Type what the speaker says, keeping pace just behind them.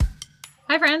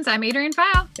Hi, friends. I'm Adrienne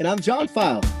File. And I'm John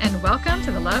File. And welcome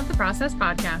to the Love the Process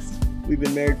podcast. We've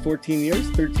been married 14 years,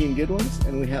 13 good ones,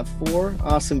 and we have 4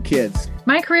 awesome kids.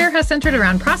 My career has centered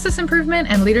around process improvement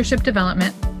and leadership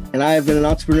development. And I have been an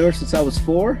entrepreneur since I was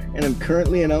 4, and I'm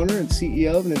currently an owner and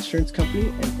CEO of an insurance company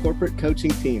and corporate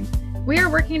coaching team. We are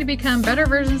working to become better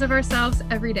versions of ourselves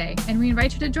every day, and we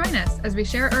invite you to join us as we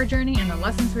share our journey and the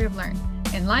lessons we have learned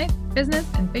in life, business,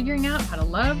 and figuring out how to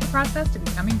love the process to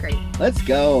becoming great. Let's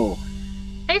go.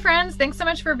 Hey, friends. Thanks so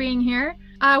much for being here.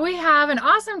 We have an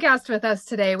awesome guest with us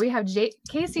today. We have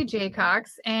Casey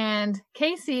Jacox, and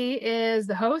Casey is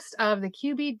the host of the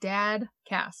QB Dad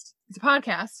Cast. It's a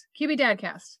podcast, QB Dad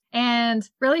Cast. And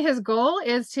really his goal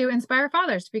is to inspire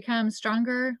fathers to become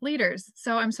stronger leaders.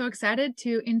 So I'm so excited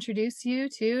to introduce you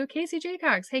to Casey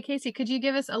Jacox. Hey, Casey, could you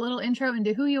give us a little intro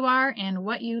into who you are and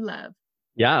what you love?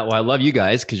 Yeah, well, I love you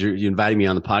guys because you invited me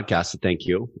on the podcast, so thank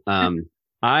you.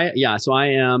 So I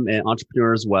am an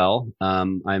entrepreneur as well.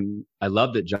 I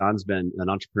love that John's been an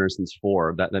entrepreneur since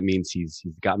 4. That means he's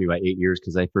got me by 8 years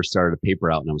because I first started a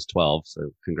paper out when I was 12.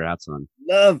 So congrats on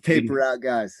love paper out,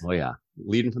 guys. Oh yeah,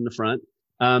 leading from the front.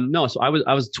 So I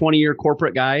was 20-year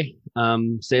corporate guy,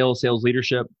 sales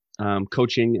leadership,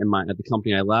 coaching at the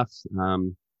company I left.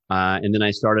 And then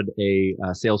I started a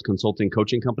sales consulting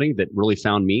coaching company that really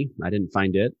found me. I didn't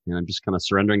find it, and I'm just kind of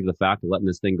surrendering to the fact of letting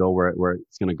this thing go where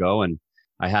it's going to go. And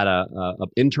I had a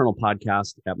internal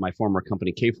podcast at my former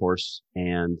company, Kforce,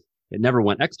 and it never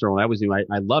went external. I always knew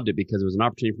I loved it because it was an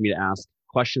opportunity for me to ask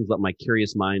questions, let my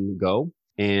curious mind go,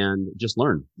 and just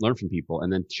learn from people,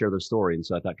 and then share their story. And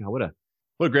so I thought, God, what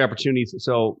a great opportunity.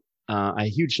 So a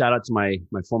huge shout out to my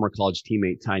former college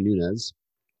teammate, Ty Nunez,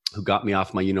 who got me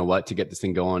off my to get this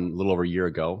thing going a little over a year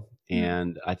ago.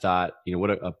 And I thought,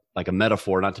 what a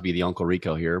metaphor, not to be the Uncle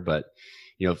Rico here, but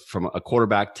from a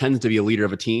quarterback tends to be a leader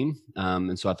of a team.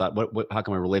 And so I thought, how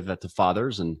can I relate that to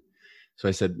fathers? And so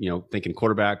I said, thinking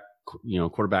quarterback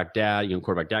dad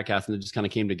cast, and it just kind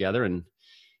of came together, and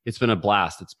it's been a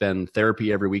blast. It's been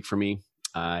therapy every week for me.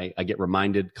 I get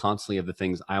reminded constantly of the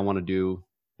things I want to do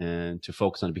and to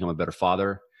focus on to become a better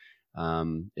father.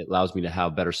 It allows me to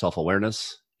have better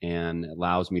self-awareness, and it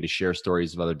allows me to share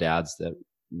stories of other dads that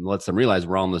lets them realize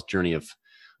we're all on this journey of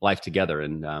life together.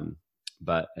 And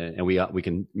we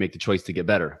can make the choice to get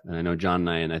better. And I know John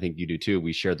and I think you do too,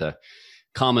 we share the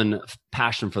common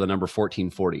passion for the number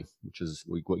 1440, which is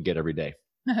we get every day.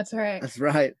 That's right. That's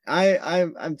right.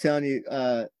 I'm telling you,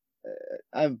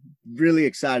 I'm really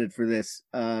excited for this,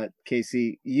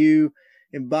 Casey. You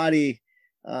embody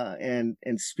and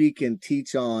speak and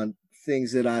teach on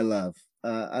things that I love.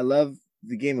 I love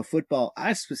the game of football.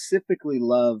 I specifically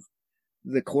love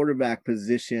the quarterback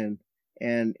position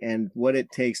and what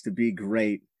it takes to be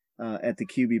great at the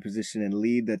QB position and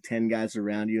lead the 10 guys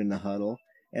around you in the huddle.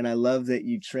 And I love that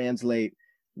you translate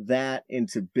that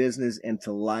into business and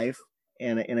to life.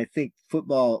 And I think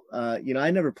football, I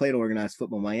never played organized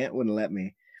football. My aunt wouldn't let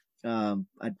me.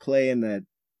 I'd play in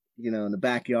the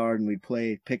backyard, and we'd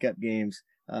play pickup games.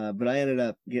 But I ended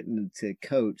up getting to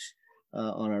coach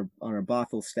on our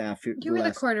Bothell staff. You were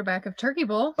the quarterback of Turkey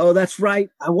Bowl. Oh, that's right.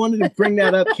 I wanted to bring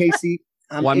that up, Casey.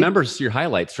 I remember your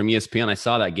highlights from ESPN. I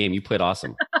saw that game. You played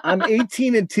awesome. I'm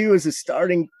 18-2 as a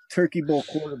starting Turkey Bowl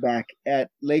quarterback at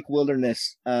Lake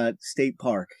Wilderness State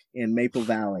Park in Maple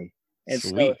Valley. And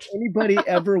Sweet. So if anybody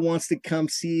ever wants to come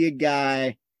see a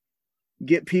guy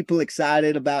get people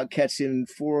excited about catching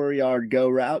 4-yard go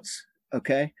routes,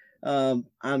 okay, I'm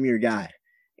your guy.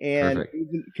 And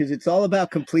because it's all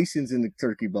about completions in the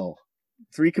Turkey Bowl.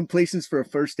 3 completions for a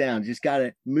first down. Just got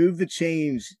to move the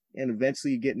change, and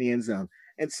eventually you get in the end zone.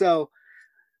 And so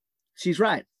she's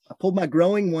right. I pulled my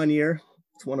growing one year.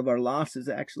 It's one of our losses,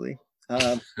 actually.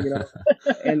 And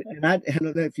I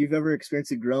don't know if you've ever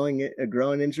experienced a growing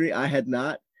injury. I had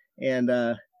not. And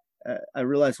I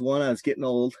realized, 1, I was getting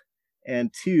old,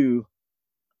 and 2,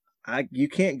 you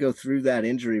can't go through that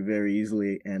injury very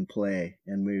easily and play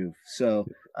and move. So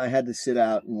I had to sit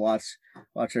out and watch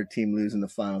our team lose in the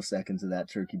final seconds of that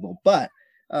Turkey Bowl. But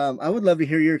I would love to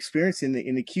hear your experience in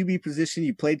the QB position.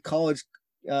 You played college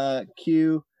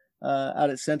Q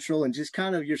out at Central, and just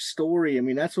kind of your story. I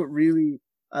mean, that's what really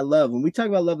I love. When we talk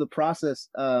about love the process,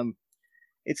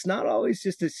 it's not always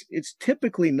it's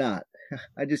typically not.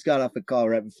 I just got off a call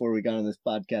right before we got on this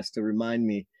podcast to remind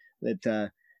me that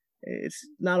it's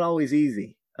not always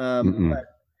easy. But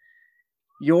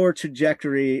your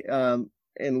trajectory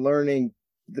in learning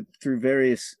through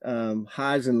various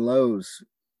highs and lows,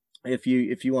 if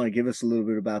you want to give us a little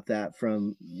bit about that,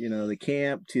 from the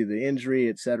camp to the injury,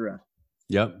 etc.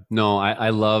 Yep. No, I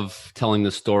love telling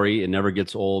the story. It never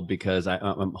gets old because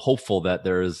I'm hopeful that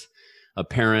there is a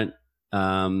parent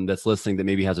that's listening that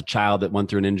maybe has a child that went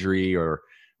through an injury or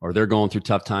they're going through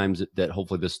tough times, that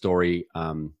hopefully this story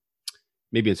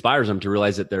maybe inspires them to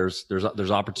realize that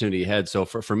there's opportunity ahead. So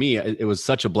for me, it was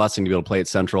such a blessing to be able to play at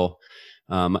Central.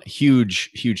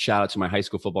 Huge shout out to my high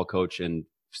school football coach and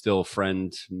still a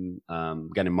friend, a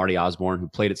guy named Marty Osborne, who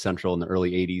played at Central in the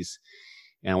early 80s.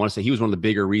 And I want to say he was one of the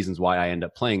bigger reasons why I ended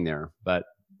up playing there. But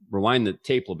rewind the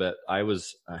tape a little bit.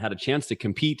 I had a chance to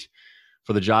compete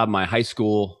for the job my high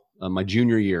school, my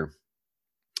junior year.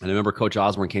 And I remember Coach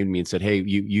Osborne came to me and said, "Hey,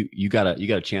 you got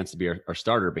a chance to be our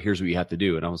starter, but here's what you have to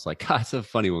do." And I was like, "God, that's a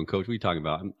funny one, Coach. What are you talking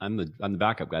about? I'm the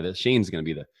backup guy. Shane's going to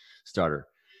be the starter."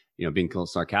 Being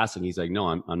sarcastic. He's like, "No,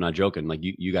 I'm not joking. Like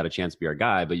you got a chance to be our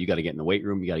guy, but you got to get in the weight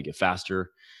room. You got to get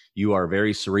faster. You are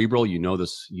very cerebral. You know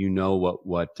this. You know what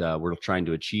we're trying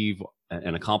to achieve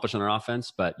and accomplish on our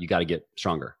offense, but you got to get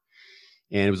stronger."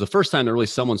 And it was the first time that really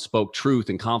someone spoke truth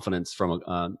and confidence from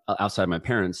outside my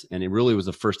parents. And it really was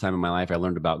the first time in my life I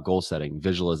learned about goal setting,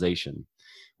 visualization,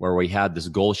 where we had this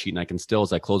goal sheet. And I can still,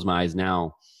 as I close my eyes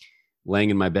now, laying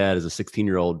in my bed as a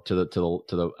 16-year-old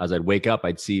as I'd wake up,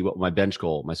 I'd see what my bench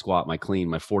goal, my squat, my clean,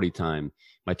 my 40 time,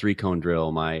 my 3-cone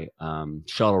drill, my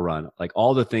shuttle run, like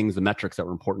all the things, the metrics that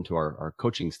were important to our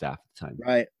coaching staff at the time.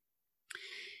 Right.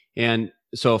 And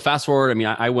so fast forward,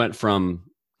 I went from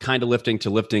kind of lifting to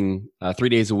lifting 3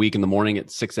 days a week in the morning at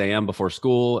 6 a.m. before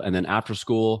school, and then after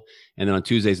school. And then on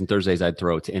Tuesdays and Thursdays, I'd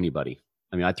throw it to anybody.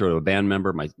 I'd throw it to a band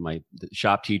member, my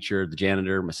shop teacher, the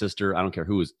janitor, my sister, I don't care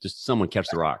who, was just someone catch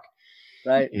the rock.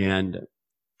 Right. And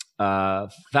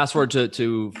fast forward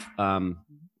to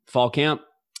fall camp.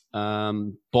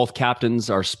 Both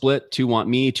captains are split. 2 want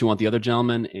me, 2 want the other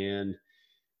gentleman. And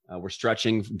we're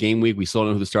stretching game week. We still don't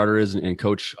know who the starter is. And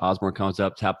Coach Osborne comes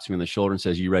up, taps me on the shoulder and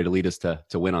says, "You ready to lead us to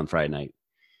win on Friday night?"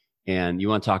 And you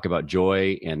want to talk about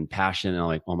joy and passion. And I'm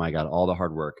like, oh my God, all the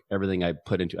hard work, everything I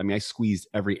put into, I squeezed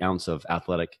every ounce of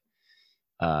athletic.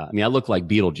 I looked like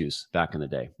Beetlejuice back in the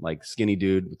day, like skinny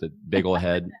dude with a big old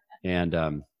head.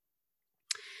 And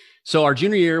so our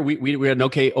junior year, we had an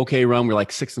okay run. We were like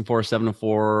 6-4,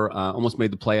 7-4, almost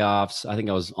made the playoffs. I think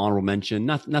I was honorable mention,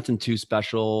 nothing too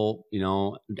special,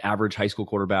 average high school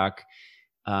quarterback.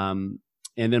 And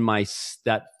then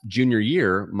that junior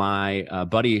year, my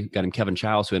buddy, got him Kevin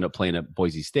Childs, who ended up playing at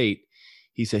Boise State.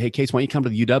 He said, "Hey, Case, why don't you come to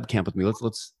the UW camp with me?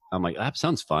 Let's." I'm like, that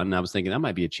sounds fun. And I was thinking that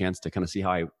might be a chance to kind of see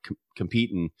how I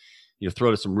compete and throw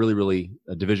to some really, really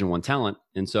Division I talent.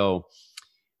 And so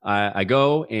I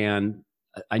go, and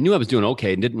I knew I was doing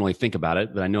okay and didn't really think about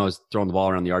it, but I knew I was throwing the ball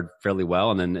around the yard fairly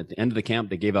well. And then at the end of the camp,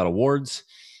 they gave out awards.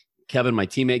 Kevin, my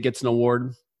teammate, gets an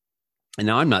award. And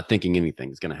now I'm not thinking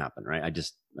anything's going to happen, right? I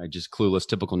just clueless,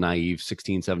 typical naive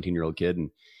 16, 17-year-old kid.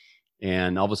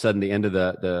 And all of a sudden, the end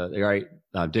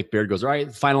of Dick Beard goes, "All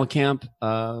right, final camp,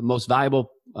 most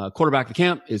valuable quarterback of the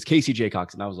camp is Casey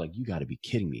Jaycox." And I was like, "You got to be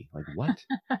kidding me. Like, what?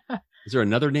 Is there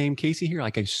another name Casey here?"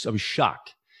 Like, I was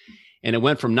shocked. And it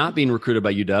went from not being recruited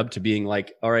by UW to being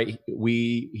like, "All right,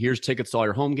 here's tickets to all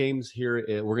your home games.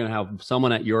 Here, we're going to have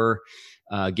someone at your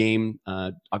game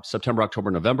September,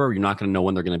 October, November. You're not going to know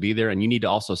when they're going to be there. And you need to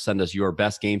also send us your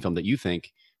best game film that you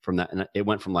think from that." And it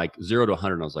went from like 0 to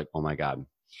 100. And I was like, oh my God.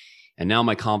 And now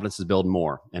my confidence is building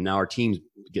more. And now our team's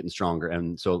getting stronger.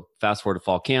 And so fast forward to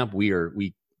fall camp, we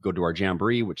go to our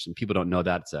Jamboree, which some people don't know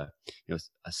that it's a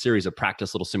series of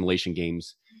practice little simulation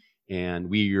games. And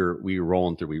we were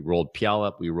rolling through. We rolled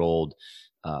Puyallup. We rolled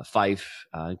Fife.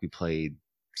 I think we played.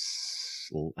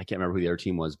 I can't remember who the other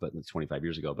team was, but it's 25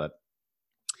 years ago. But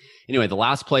anyway, the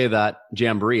last play of that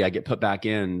Jamboree, I get put back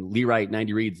in. Lee Wright,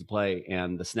 90 reads the play,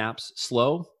 and the snap's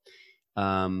slow.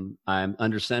 I'm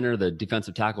under center. The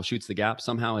defensive tackle shoots the gap.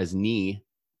 Somehow his knee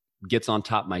gets on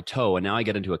top of my toe, and now I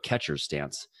get into a catcher's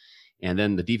stance. And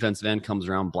then the defensive end comes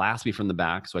around, blasts me from the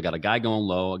back. So I got a guy going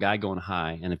low, a guy going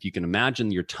high. And if you can imagine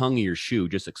your tongue of your shoe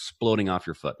just exploding off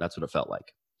your foot, that's what it felt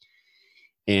like.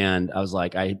 And I was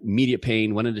like, immediate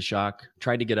pain, went into shock,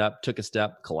 tried to get up, took a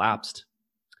step, collapsed.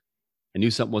 I knew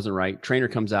something wasn't right. Trainer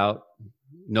comes out.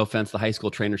 No offense, the high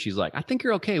school trainer. She's like, "I think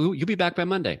you're okay. You'll be back by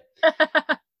Monday."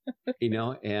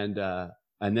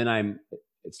 And then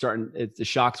the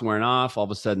shock's wearing off. All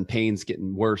of a sudden, pain's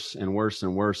getting worse and worse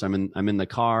and worse. I'm in the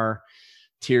car.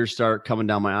 Tears start coming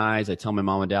down my eyes. I tell my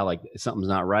mom and dad, like, something's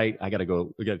not right. We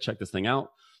got to check this thing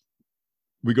out.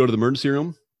 We go to the emergency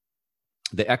room.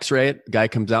 They x-ray it. The guy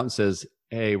comes out and says,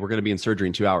 "Hey, we're going to be in surgery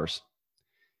in 2 hours."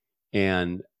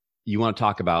 And you want to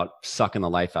talk about sucking the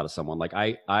life out of someone. Like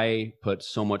I put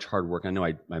so much hard work. I know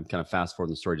I'm kind of fast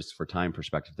forwarding the story just for time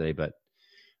perspective today, but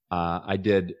I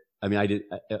did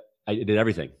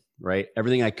everything, right?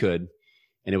 Everything I could,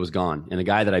 and it was gone. And the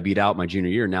guy that I beat out my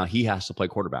junior year, now he has to play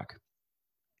quarterback.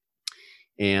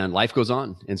 and life goes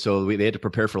on. And so they had to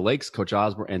prepare for Lakes, Coach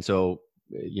Osborne. And so,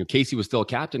 Casey was still a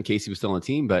captain. Casey was still on the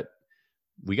team, but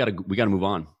we got to move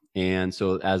on. And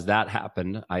so as that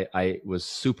happened, I was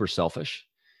super selfish,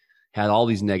 had all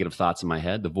these negative thoughts in my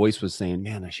head. The voice was saying,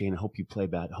 man, Shane, I hope you play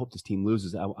bad. I hope this team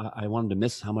loses. I want them to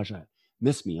miss how much I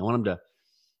miss me. I want them to,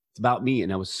 it's about me.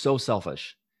 And I was so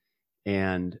selfish.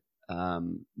 And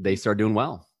they started doing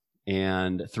well.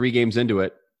 And 3 games into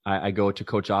it, I go to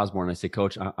Coach Osborne. I say,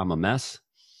 Coach, I'm a mess.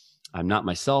 I'm not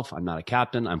myself. I'm not a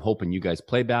captain. I'm hoping you guys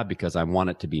play bad because I want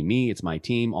it to be me. It's my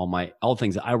team. All the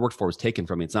things that I worked for was taken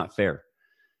from me. It's not fair.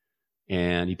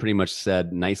 And he pretty much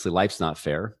said nicely, life's not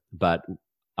fair, but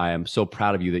I am so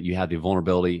proud of you that you had the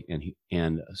vulnerability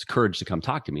and courage to come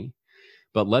talk to me.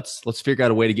 But let's figure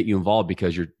out a way to get you involved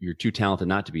because you're too talented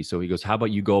not to be. So he goes, how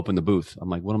about you go up in the booth? I'm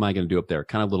like, what am I going to do up there?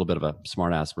 Kind of a little bit of a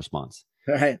smart ass response.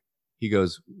 Right. He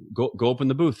goes, go open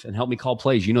the booth and help me call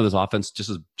plays. You know this offense just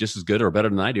as good or better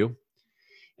than I do.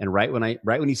 And right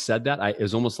when he said that, it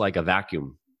was almost like a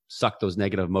vacuum, sucked those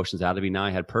negative emotions out of me. Now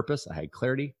I had purpose, I had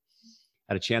clarity,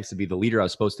 I had a chance to be the leader I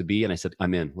was supposed to be. And I said,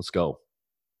 I'm in, let's go.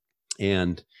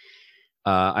 And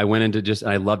I went into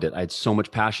and I loved it. I had so much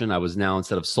passion. I was now,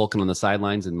 instead of sulking on the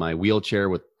sidelines in my wheelchair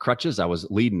with crutches, I was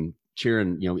leading,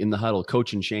 cheering, in the huddle,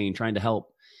 coaching Shane, trying to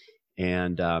help.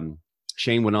 And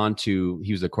Shane went on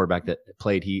he was a quarterback that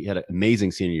played. He had an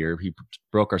amazing senior year. He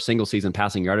broke our single season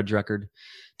passing yardage record,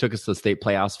 took us to the state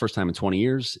playoffs, first time in 20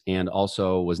 years, and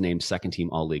also was named second team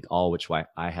all league, all which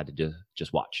I had to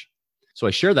just watch. So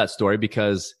I share that story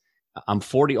because I'm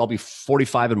 40, I'll be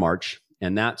 45 in March.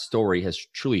 And that story has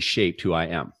truly shaped who I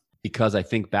am, because I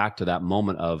think back to that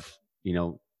moment of,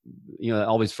 I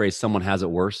always phrase, someone has it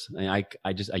worse. And I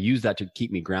use that to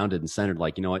keep me grounded and centered.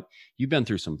 Like, you know what, you've been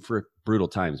through some brutal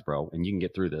times, bro, and you can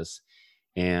get through this.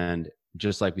 And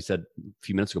just like we said a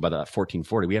few minutes ago about that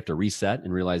 1440, we have to reset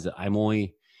and realize that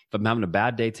if I'm having a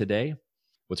bad day today,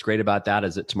 what's great about that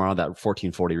is that tomorrow that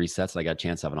 1440 resets. And I got a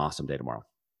chance to have an awesome day tomorrow.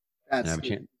 That's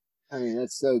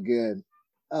so good.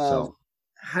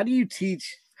 How do you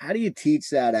teach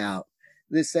that out?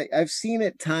 I've seen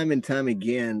it time and time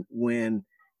again when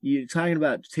you're talking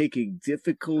about taking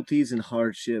difficulties and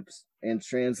hardships and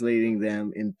translating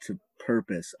them into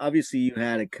purpose. Obviously, you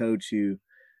had a coach who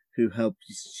helped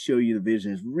show you the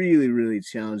vision. Is really, really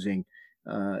challenging,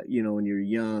 when you're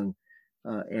young,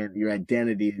 and your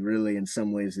identity really in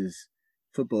some ways is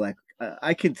football.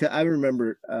 I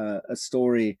remember a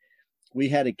story. We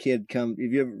had a kid come.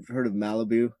 Have you ever heard of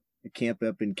Malibu, a camp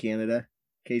up in Canada,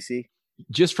 Casey?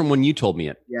 Just from when you told me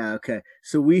it. Yeah. Okay.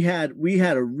 So we had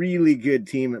a really good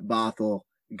team at Bothell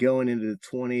going into the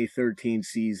 2013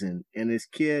 season, and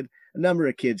a number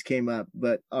of kids came up,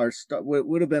 but what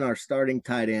would have been our starting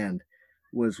tight end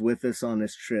was with us on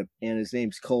this trip, and his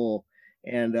name's Cole.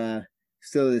 And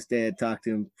still to this day, I talk to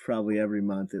him probably every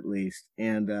month at least.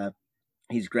 And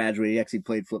he's graduated. He actually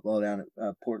played football down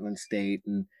at Portland State,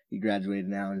 and he graduated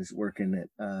now and is working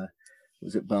at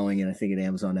was at Boeing and I think at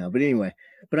Amazon now. But anyway,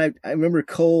 I remember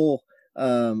Cole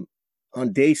on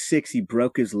day 6, he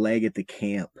broke his leg at the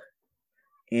camp,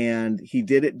 and he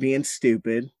did it being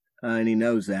stupid, and he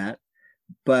knows that.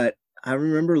 But I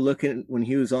remember looking when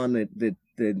he was on the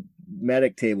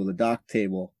medic table, the doc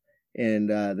table, and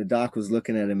the doc was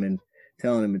looking at him and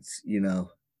telling him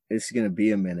it's going to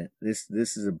be a minute. This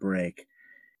is a break.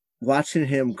 Watching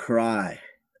him cry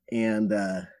and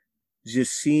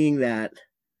just seeing that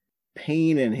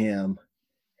pain in him,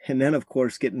 and then of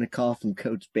course getting a call from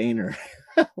Coach Boehner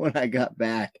when I got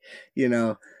back,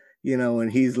 when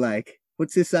he's like,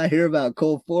 what's this I hear about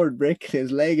Cole Ford breaking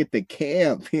his leg at the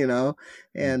camp,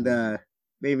 and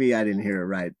maybe I didn't hear it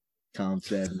right, Tom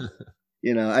said.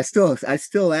 I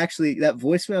still actually, that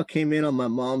voicemail came in on my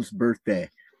mom's birthday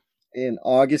in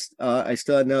August. I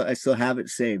still have it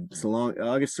saved. It's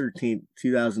August 13th,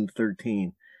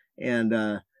 2013.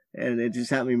 And it just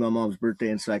happened to be my mom's birthday,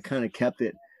 and so I kind of kept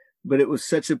it. But it was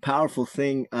such a powerful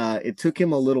thing. It took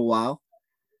him a little while,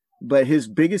 but his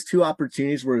biggest 2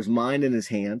 opportunities were his mind and his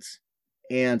hands.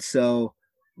 And so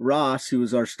Ross, who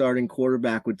was our starting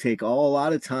quarterback, would take a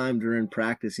lot of time during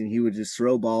practice, and he would just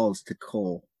throw balls to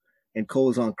Cole. And Cole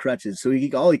was on crutches, so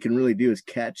all he can really do is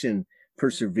catch and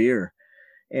persevere.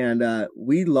 And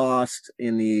we lost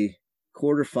in the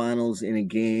quarterfinals in a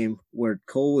game where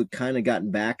Cole had kind of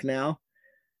gotten back now,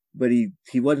 but he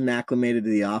wasn't acclimated to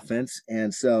the offense.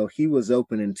 And so he was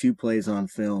open in 2 plays on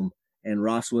film, and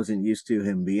Ross wasn't used to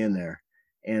him being there,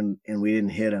 and we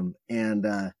didn't hit him. And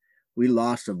we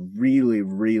lost a really,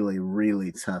 really,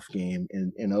 really tough game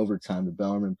in overtime to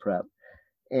Bellarmine Prep.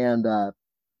 And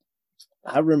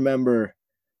I remember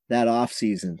that off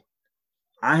season,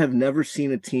 I have never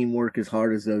seen a team work as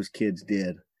hard as those kids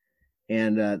did.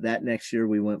 And that next year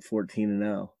we went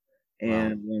 14-0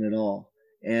 and won it all.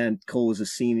 And Cole was a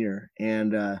senior.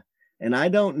 And I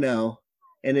don't know.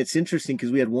 And it's interesting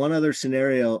because we had one other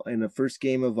scenario in the first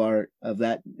game of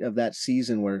that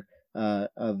season where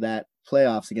of that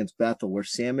playoffs against Bethel, where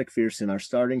Sam McPherson, our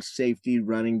starting safety,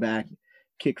 running back,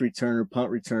 kick returner,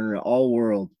 punt returner, all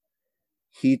world,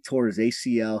 he tore his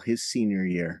ACL his senior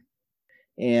year.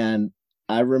 And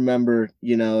I remember,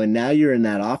 and now you're in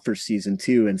that offer season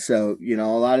too. And so, a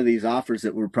lot of these offers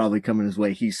that were probably coming his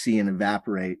way, he's seeing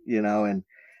evaporate, and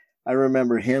I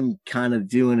remember him kind of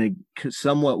doing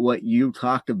somewhat what you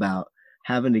talked about,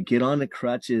 having to get on the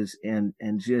crutches and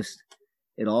just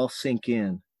it all sink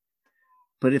in.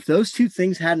 But if those two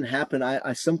things hadn't happened,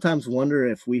 I sometimes wonder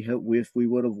if we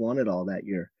would have won it all that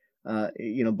year.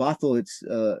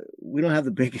 Bothell, we don't have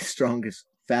the biggest, strongest,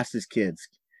 fastest kids.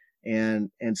 And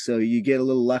so you get a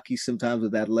little lucky sometimes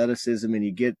with athleticism,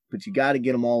 but you got to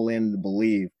get them all in to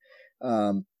believe.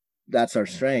 That's our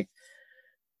strength.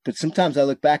 But sometimes I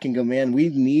look back and go, man, we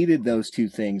needed those two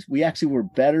things. We actually were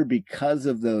better because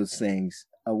of those things.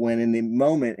 When in the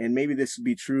moment, and maybe this would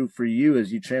be true for you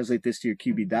as you translate this to your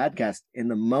QB Dadcast, in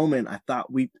the moment, I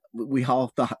thought we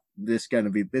all thought this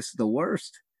is the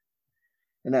worst.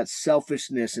 And that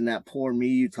selfishness and that poor me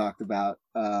you talked about,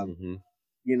 I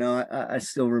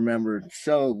still remember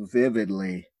so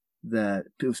vividly that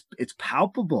it's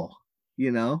palpable,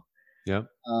 Yeah.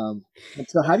 And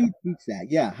so how do you teach that?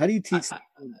 Yeah. How do you teach?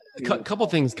 Couple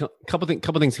things come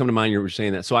to mind. You were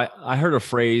saying that. So I heard a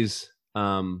phrase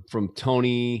from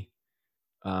Tony,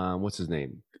 what's his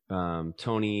name?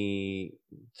 Tony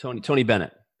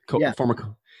Bennett,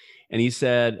 former, and he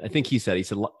said,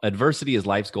 adversity is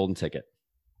life's golden ticket.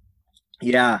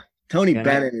 Yeah. Tony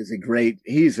Bennett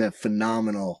he's a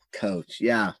phenomenal coach.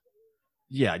 Yeah.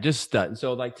 Yeah. Just stud.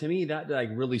 So to me, that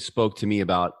really spoke to me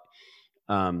about,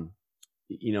 what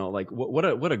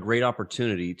a great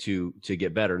opportunity to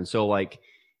get better. And so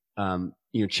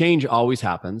change always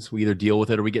happens. We either deal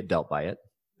with it or we get dealt by it.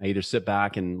 I either sit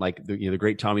back and the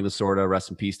great Tommy Lasorda,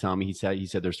 rest in peace, Tommy. He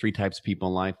said there's three types of people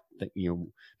in life that,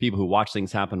 people who watch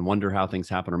things happen, wonder how things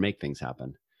happen, or make things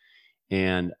happen.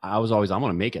 And I was always, I'm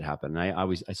going to make it happen.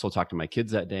 And I still talk to my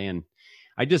kids that day. And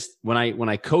I just, when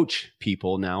I coach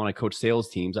people now and I coach sales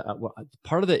teams,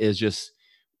 part of it is just,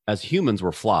 as humans,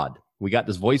 we're flawed. We got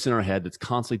this voice in our head that's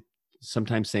constantly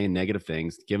sometimes saying negative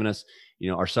things, giving us,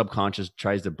 our subconscious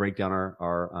tries to break down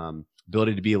our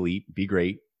ability to be elite, be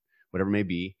great, whatever it may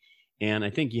be. And I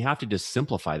think you have to just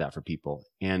simplify that for people.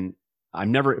 And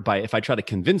if I try to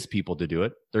convince people to do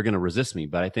it, they're going to resist me.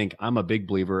 But I think I'm a big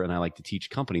believer, and I like to teach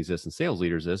companies this and sales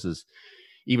leaders this, is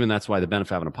even that's why the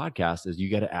benefit of having a podcast is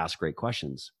you got to ask great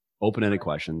questions, open-ended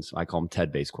questions. I call them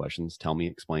TED-based questions. Tell me,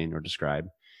 explain, or describe.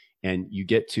 And you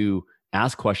get to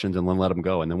ask questions and then let them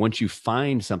go. And then once you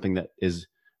find something that is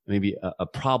maybe a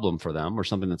problem for them or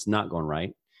something that's not going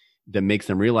right, that makes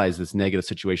them realize this negative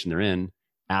situation they're in,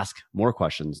 ask more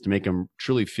questions to make them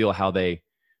truly feel how this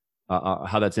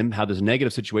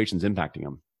negative situation is impacting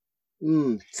them.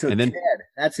 So and then, TED,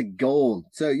 that's a gold.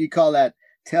 So you call that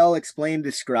tell, explain,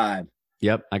 describe.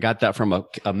 Yep. I got that from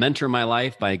a mentor in my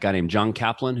life by a guy named John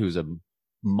Kaplan, who's a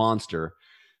monster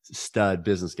stud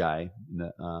business guy.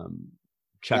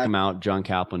 Check him out, John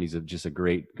Kaplan. He's just a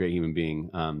great human being.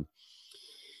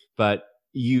 But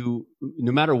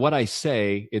no matter what I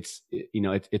say, it's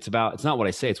not what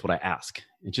I say, it's what I ask.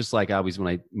 It's just like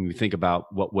when we think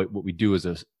about what we do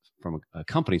from a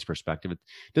company's perspective, it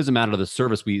doesn't matter the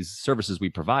services we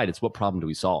provide. It's what problem do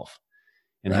we solve,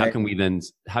 and right.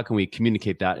 how can we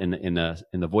communicate that in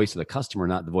the voice of the customer,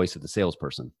 not the voice of the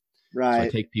salesperson? Right. So I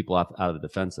take people out of the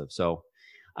defensive. So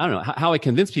I don't know how I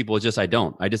convince people is just, I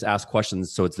just ask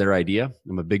questions. So it's their idea.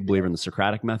 I'm a big believer in the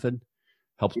Socratic method,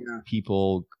 help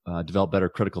people develop better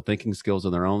critical thinking skills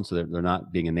on their own. So they're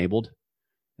not being enabled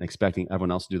and expecting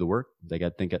everyone else to do the work. They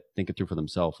got to think it through for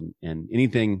themselves, and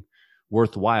anything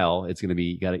worthwhile, it's going to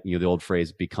be, the old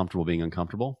phrase, be comfortable being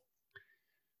uncomfortable.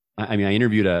 I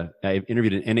interviewed an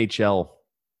NHL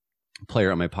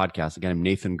player on my podcast, a guy named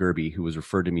Nathan Gerby, who was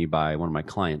referred to me by one of my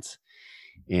clients.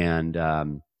 And,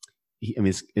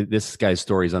 this guy's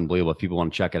story is unbelievable. If people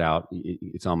want to check it out,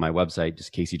 it's on my website,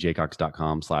 just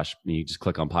caseyjaycox.com/ you just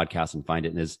click on podcast and find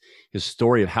it. And his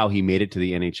story of how he made it to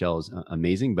the NHL is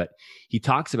amazing. But he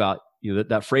talks about,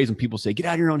 that phrase when people say, get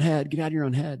out of your own head, get out of your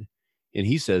own head. And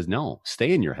he says, no,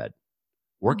 stay in your head,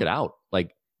 work it out,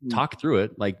 talk through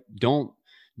it.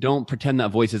 Don't pretend that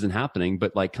voice isn't happening,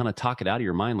 but kind of talk it out of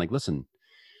your mind. Listen.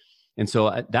 And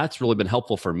so that's really been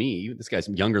helpful for me. This guy's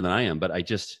younger than I am, but I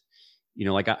just,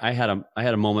 I had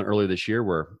a moment earlier this year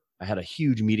where I had a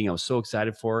huge meeting I was so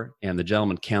excited for, and the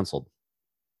gentleman canceled.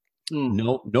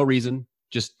 No reason,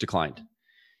 just declined.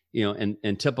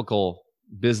 And typical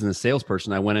business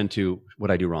salesperson, I went into,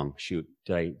 what I do wrong? Shoot,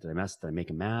 did I mess? Did I make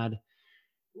him mad?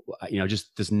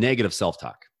 Just this negative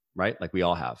self-talk, right? Like we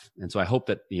all have. And so I hope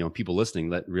that, people listening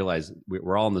that realize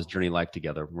we're all on this journey of life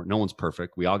together. No one's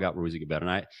perfect. We all got ways to get better.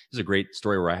 And this is a great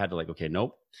story where I had to okay,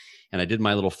 nope. And I did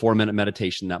my little 4-minute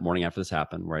meditation that morning after this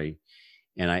happened, where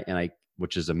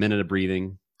which is a minute of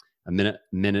breathing, a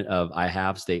minute of I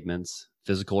have statements,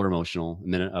 physical or emotional, a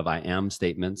minute of I am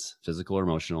statements, physical or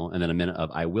emotional, and then a minute of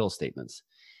I will statements.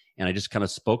 And I just kind of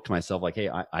spoke to myself like, hey,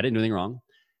 I didn't do anything wrong.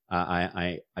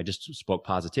 I just spoke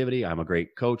positivity. I'm a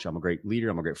great coach. I'm a great leader.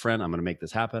 I'm a great friend. I'm going to make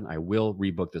this happen. I will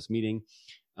rebook this meeting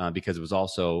because it was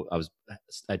also, I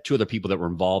had 2 other people that were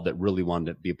involved that really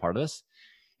wanted to be a part of this.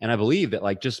 And I believe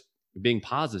that just being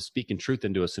positive, speaking truth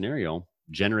into a scenario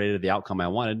generated the outcome I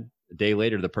wanted. A day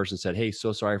later, the person said, hey,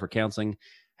 so sorry for canceling.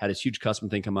 Had this huge customer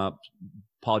thing come up.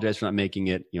 Apologize for not making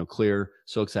it, clear.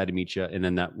 So excited to meet you. And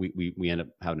then that we end up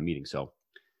having a meeting. So I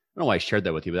don't know why I shared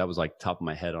that with you, but that was top of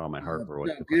my head on my heart. For what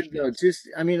good though.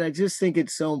 I just think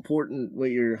it's so important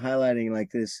what you're highlighting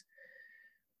like this.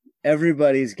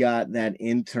 Everybody's got that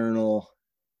internal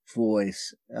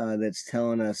voice that's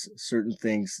telling us certain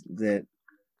things that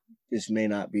just may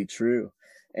not be true.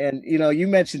 And, you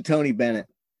mentioned Tony Bennett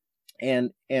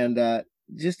and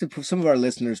just some of our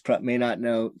listeners may not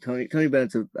know, Tony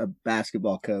Bennett's a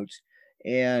basketball coach.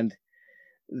 And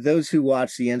those who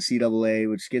watch the NCAA,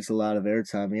 which gets a lot of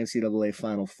airtime, the NCAA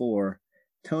Final Four,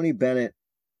 Tony Bennett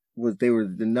they were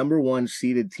the number 1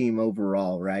 seeded team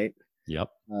overall, right? Yep.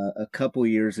 A couple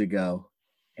years ago.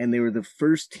 And they were the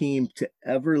first team to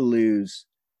ever lose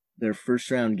their first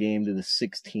round game to the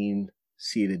 16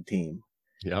 seeded team.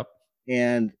 Yep.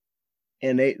 And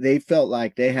they felt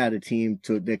like they had a team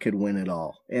that could win it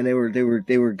all. And they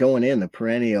were going in the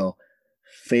perennial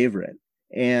favorite.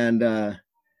 And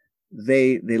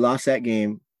they lost that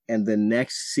game, and the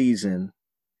next season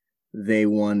they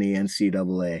won the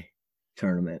NCAA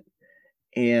tournament.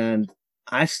 And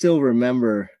I still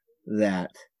remember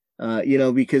that,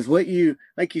 because what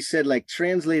like you said,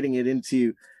 translating it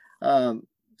into,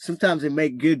 sometimes they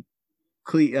make good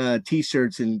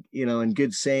t-shirts and, and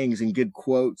good sayings and good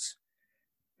quotes.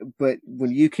 But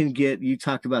when you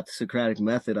talked about the Socratic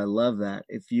method, I love that.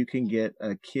 If you can get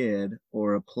a kid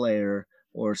or a player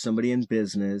or somebody in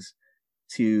business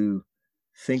to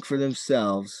think for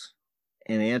themselves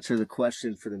and answer the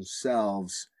question for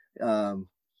themselves.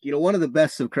 One of the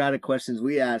best Socratic questions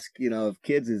we ask, of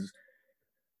kids is,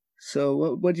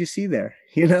 so what'd you see there?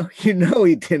 He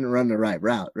didn't run the right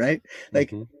route, right?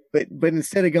 But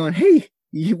instead of going, hey,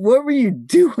 what were you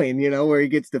doing? Where he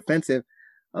gets defensive.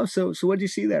 Oh, so what'd you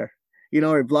see there?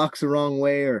 Or he blocks the wrong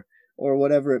way or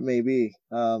whatever it may be.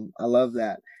 I love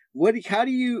that. How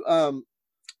do you,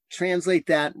 translate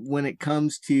that when it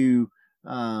comes to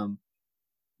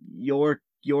your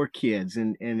kids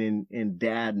and in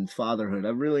dad and fatherhood?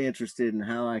 I'm really interested in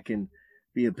how I can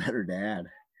be a better dad.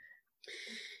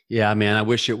 Yeah, man. I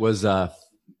wish it was. I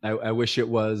wish it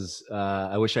was.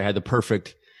 I wish I had the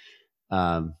perfect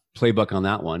playbook on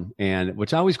that one. And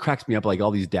which always cracks me up. Like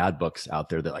all these dad books out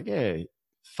there, they're like, "Hey,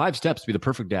 5 steps to be the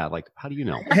perfect dad." Like, how do you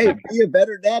know? Hey, be a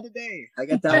better dad today. I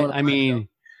got that one. I mean.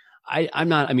 I'm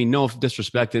not, no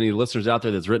disrespect to any listeners out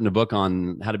there that's written a book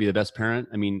on how to be the best parent.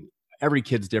 I mean, every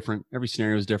kid's different. Every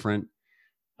scenario is different.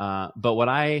 But what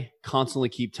I constantly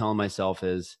keep telling myself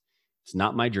is it's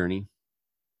not my journey.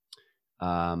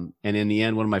 And in the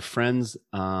end, one of my friends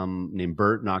named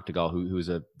Bert Noctegal, who's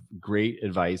a great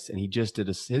advice, and he just did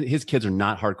his kids are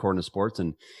not hardcore into sports.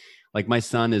 And like my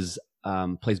son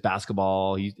plays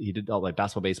basketball. He did all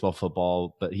basketball, baseball,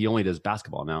 football, but he only does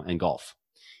basketball now and golf.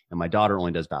 And my daughter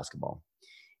only does basketball.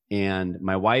 And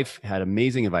my wife had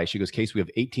amazing advice. She goes, Case, we have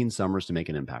 18 summers to make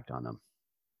an impact on them.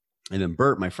 And then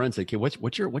Bert, my friend, said, okay,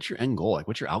 what's your end goal?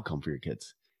 What's your outcome for your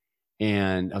kids?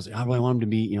 And I was like, how do I want them to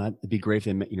be? It'd be great if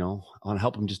they, I want to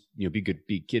help them just, be good,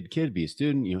 be a kid, be a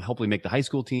student, hopefully make the high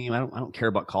school team. I don't care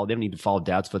about college. They don't need to follow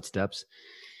dad's footsteps.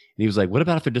 And he was like, what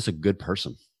about if they're just a good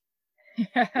person?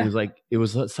 It was like, it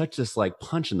was such this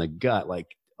punch in the gut,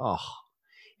 oh.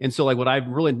 And so what I've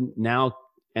really now,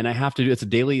 and I have to do, it's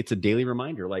a daily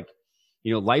reminder,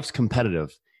 life's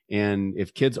competitive. And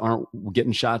if kids aren't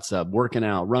getting shots up, working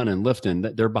out, running, lifting,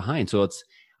 they're behind. So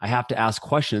I have to ask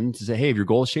questions to say, hey, have your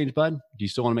goals changed, bud? Do you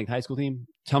still want to make the high school team?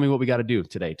 Tell me what we got to do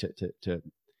today to.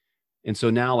 And so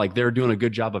now they're doing a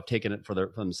good job of taking it for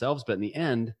themselves. But in the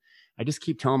end, I just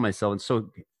keep telling myself, and so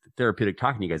therapeutic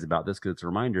talking to you guys about this, because it's a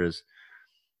reminder, is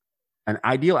an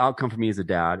ideal outcome for me as a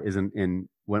dad is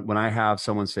when I have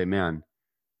someone say, man,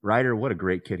 Ryder, what a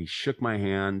great kid. He shook my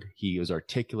hand. He was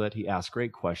articulate. He asked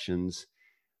great questions.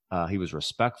 He was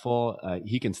respectful.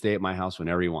 He can stay at my house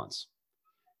whenever he wants.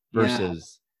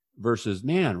 Versus,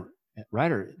 man,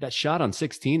 Ryder, that shot on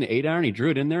 16, the 8-iron, he drew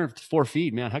it in there 4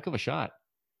 feet, man, heck of a shot.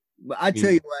 But I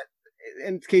tell you what,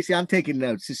 and Casey, I'm taking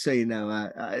notes just so you know.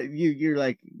 You're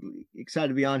like excited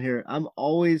to be on here. I'm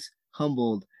always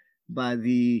humbled by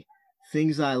the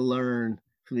things I learn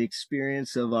from the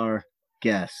experience of our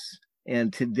guests.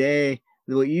 And today,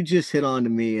 what you just hit on to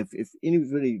me, if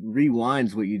anybody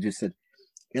rewinds what you just said,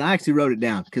 and I actually wrote it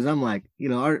down because I'm like,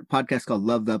 our podcast called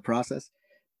Love the Process.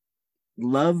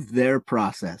 Love their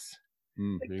process.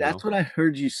 That's what I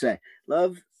heard you say.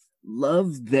 Love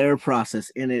their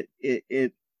process. And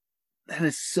it that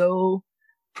is so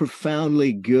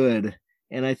profoundly good.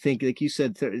 And I think, like you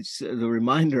said, it's the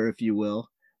reminder, if you will,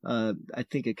 I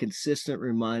think a consistent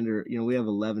reminder, we have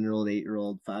 11-year-old,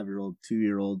 8-year-old, 5-year-old,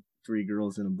 2-year-old, 3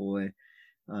 girls and a boy,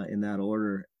 in that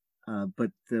order.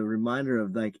 But the reminder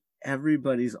of like,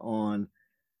 everybody's on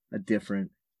a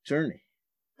different journey.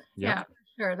 Yeah,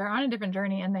 sure. They're on a different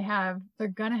journey, and they're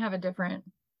going to have a different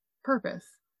purpose,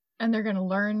 and they're going to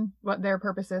learn what their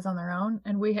purpose is on their own.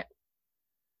 And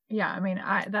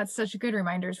that's such good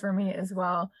reminders for me as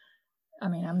well. I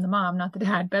mean, I'm the mom, not the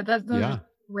dad, but those are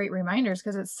great reminders,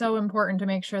 because it's so important to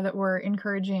make sure that we're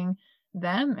encouraging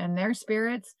them and their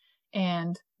spirits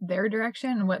and their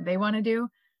direction and what they want to do,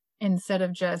 instead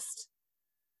of just,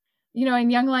 in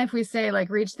Young Life, we say, like,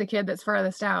 reach the kid that's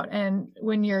farthest out. And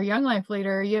when you're a Young Life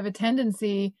leader, you have a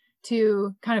tendency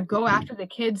to kind of go after the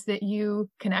kids that you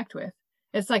connect with.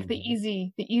 It's like the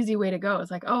easy way to go.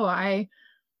 It's like, oh, I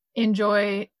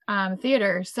enjoy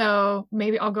theater, so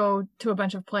maybe I'll go to a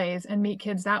bunch of plays and meet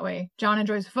kids that way. John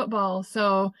enjoys football,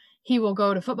 so he will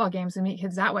go to football games and meet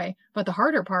kids that way. But the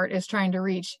harder part is trying to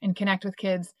reach and connect with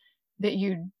kids that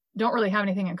you don't really have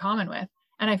anything in common with.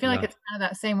 And I feel like it's kind of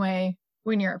that same way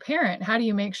when you're a parent. How do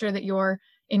you make sure that you're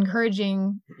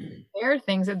encouraging their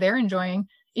things that they're enjoying,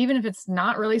 even if it's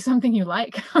not really something you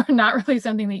like or not really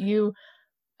something that you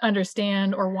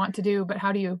understand or want to do, but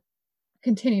how do you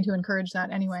continue to encourage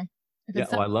that anyway?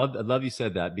 I love you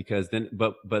said that, because then,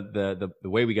 but the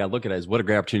way we got to look at it is, what a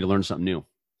great opportunity to learn something new.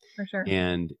 For sure.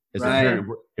 And as a parent,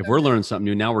 if we're learning something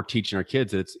new, now we're teaching our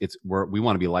kids that we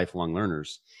want to be lifelong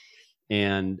learners.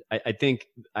 And I think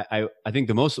one of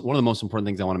the most important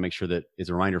things I want to make sure that is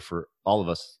a reminder for all of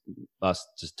us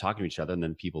just talking to each other, and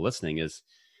then people listening, is,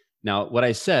 now what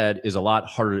I said is a lot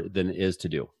harder than it is to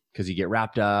do, because you get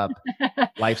wrapped up.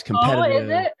 Life's competitive.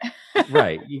 Oh, is it?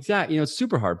 Right. Exactly. it's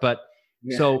super hard. But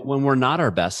so when we're not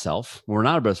our best self, when we're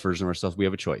not our best version of ourselves, we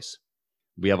have a choice.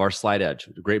 We have Our Slight Edge,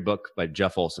 a great book by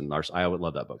Jeff Olson. I would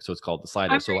love that book. So it's called The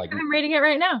Slight Edge. I'm reading it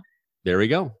right now. There we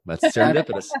go. That's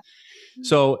serendipitous.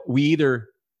 So we either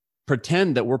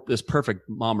pretend that we're this perfect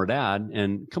mom or dad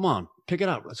and come on, pick it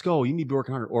up. Let's go. You need to be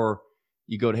working harder. Or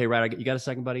you go to, hey, Ryder, you got a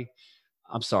second, buddy?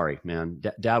 I'm sorry, man.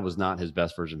 Dad was not his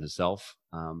best version of himself.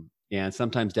 And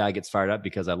sometimes dad gets fired up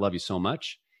because I love you so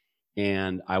much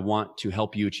and I want to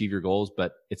help you achieve your goals,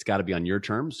 but it's got to be on your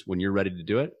terms when you're ready to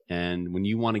do it. And when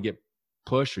you want to get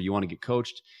pushed or you want to get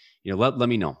coached, let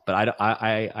me know. But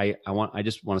I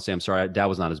just want to say, I'm sorry. Dad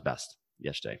was not his best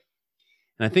yesterday.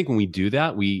 And I think when we do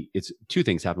that, it's two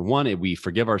things happen. One, we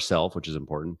forgive ourselves, which is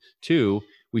important. Two,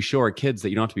 we show our kids that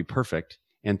you don't have to be perfect.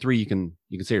 And three, you can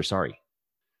say you're sorry,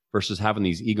 versus having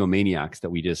these egomaniacs that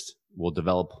we just will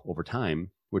develop over time,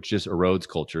 which just erodes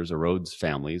cultures, erodes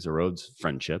families, erodes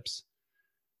friendships.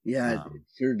 Yeah, it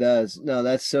sure does. No,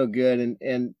 that's so good.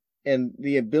 And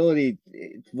the ability,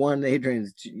 one,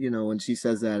 Adrian, when she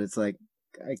says that, it's like,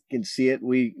 I can see it.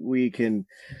 We can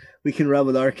rub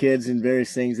with our kids in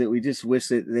various things that we just wish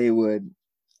that they would,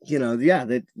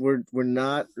 that we're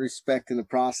not respecting the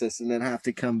process, and then have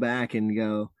to come back and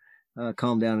go,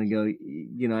 calm down and go,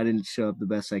 I didn't show up the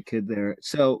best I could there.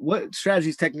 So what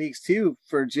strategies, techniques too,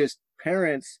 for just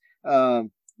parents,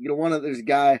 there's a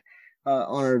guy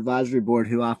on our advisory board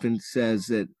who often says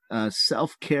that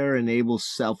self-care enables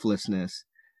selflessness.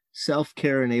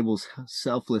 Self-care enables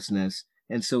selflessness.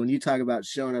 And so when you talk about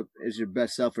showing up as your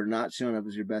best self or not showing up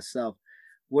as your best self,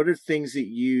 what are things that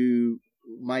you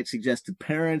might suggest to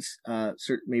parents,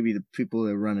 maybe the people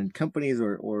that are running companies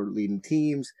or leading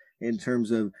teams, in terms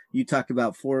of, you talked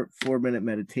about 4-minute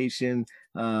meditation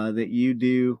that you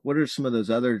do. What are some of those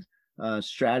other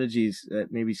strategies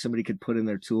that maybe somebody could put in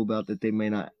their tool belt that they may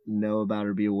not know about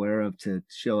or be aware of to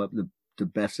show up the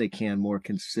best they can more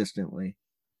consistently?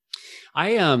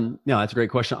 No, that's a great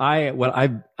question.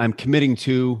 I'm committing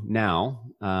to now.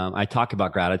 I talk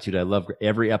about gratitude. I love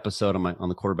every episode on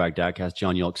the Quarterback Dadcast.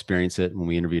 John, you'll experience it when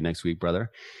we interview next week,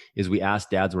 brother. Is we ask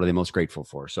dads what are they most grateful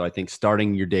for. So I think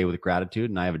starting your day with gratitude,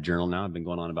 and I have a journal now. I've been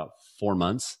going on about 4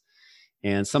 months,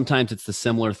 and sometimes it's the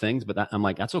similar things, but I'm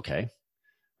like, that's okay,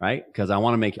 right? Because I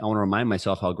want to remind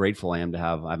myself how grateful I am to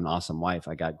have. I have an awesome wife.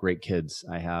 I got great kids.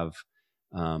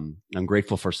 I'm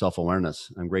grateful for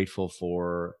self-awareness. I'm grateful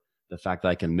for the fact that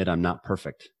I can admit I'm not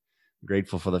perfect. I'm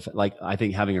grateful for I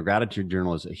think having a gratitude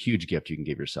journal is a huge gift you can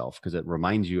give yourself because it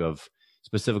reminds you of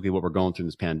specifically what we're going through in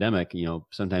this pandemic.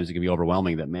 Sometimes it can be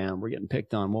overwhelming that, man, we're getting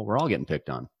picked on. Well, we're all getting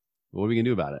picked on. What are we going to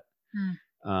do about it?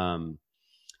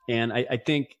 And I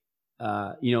think,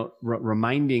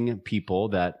 reminding people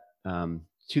that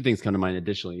two things come to mind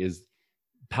additionally is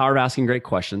power of asking great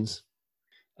questions.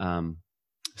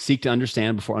 Seek to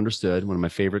understand before understood. One of my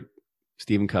favorite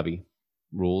Stephen Covey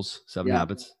rules, 7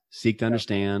 habits. Seek to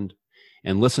understand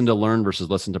and listen to learn versus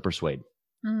listen to persuade.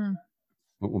 Mm.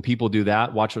 When people do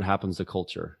that, watch what happens to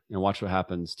culture and watch what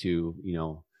happens to,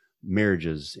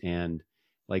 marriages and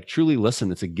truly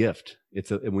listen. It's a gift.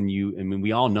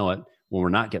 We all know it when we're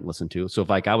not getting listened to. So if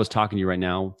I was talking to you right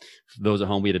now, for those at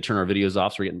home, we had to turn our videos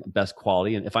off so we're getting the best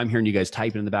quality. And if I'm hearing you guys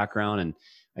typing in the background and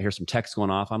I hear some text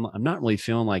going off, I'm not really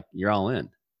feeling like you're all in.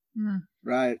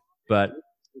 Right. But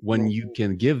when you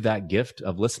can give that gift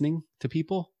of listening to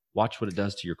people, watch what it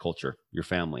does to your culture, your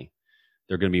family.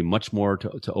 They're going to be much more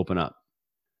to open up.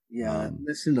 Yeah.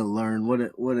 Listen to learn.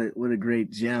 What a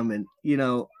great gem. And,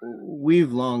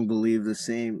 we've long believed the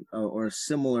same or a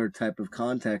similar type of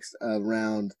context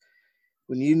around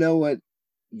when you know what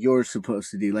you're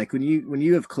supposed to do. Like when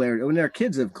you have clarity, when our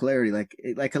kids have clarity,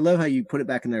 like I love how you put it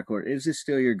back in their court. Is this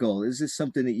still your goal? Is this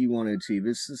something that you want to achieve?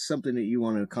 Is this something that you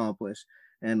want to accomplish?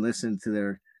 And listen to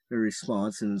their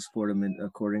response and support them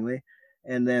accordingly.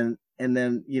 And then,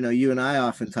 you and I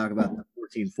often talk about the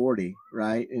 1440,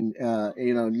 right? And,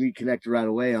 we connected right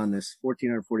away on this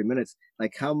 1440 minutes,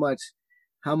 like how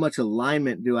much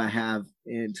alignment do I have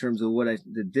in terms of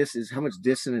how much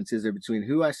dissonance is there between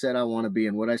who I said I want to be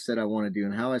and what I said I want to do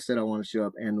and how I said I want to show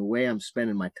up and the way I'm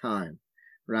spending my time.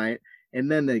 Right.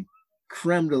 And then the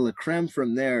creme de la creme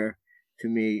from there to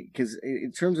me, because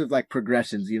in terms of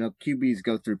progressions, QBs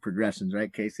go through progressions,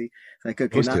 right, Casey? Like,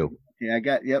 okay, I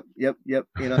got, yep.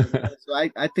 So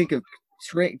I think of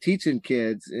teaching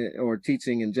kids or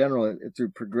teaching in general through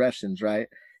progressions. Right.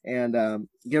 And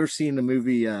you ever seen the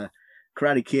movie,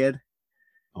 Karate Kid?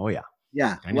 Oh yeah.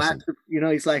 Yeah.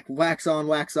 He's like wax on,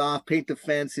 wax off, paint the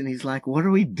fence. And he's like, what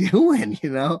are we doing?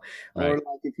 Right. Or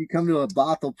if you come to a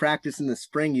Bothell practice in the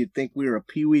spring, you'd think we were a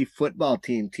peewee football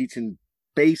team teaching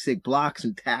basic blocks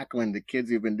and tackling to kids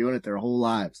who've been doing it their whole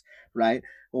lives. Right.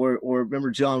 Or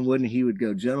remember John Wooden, he would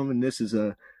go, gentlemen, this is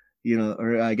or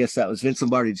I guess that was Vince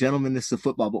Lombardi, gentlemen, this is a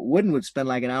football. But Wooden would spend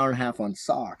like an hour and a half on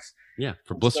socks. Yeah.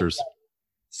 For blisters.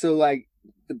 So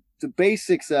the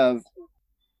basics of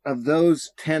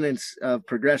those tenets of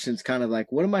progressions, kind of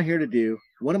like, what am I here to do?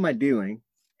 What am I doing?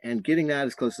 And getting that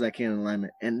as close as I can in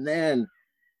alignment. And then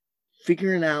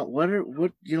figuring out what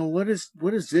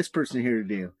is this person here to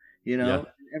do?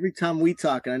 Every time we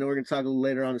talk, and I know we're going to talk a little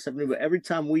later on this afternoon, but every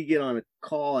time we get on a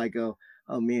call, I go,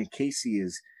 oh man, Casey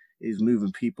is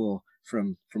moving people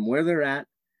from where they're at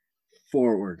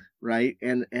forward. Right.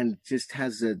 And just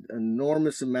has an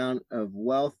enormous amount of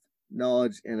wealth,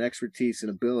 knowledge, and expertise and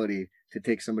ability to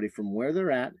take somebody from where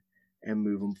they're at and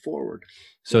move them forward.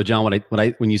 So John,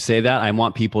 when you say that, I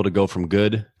want people to go from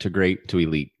good to great to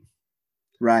elite.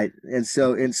 Right. And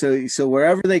so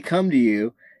wherever they come to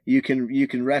you, you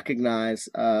can recognize,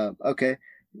 okay,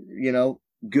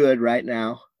 good right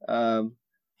now.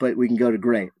 But we can go to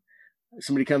great.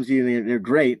 Somebody comes to you and they're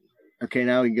great. Okay.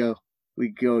 Now we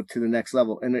go to the next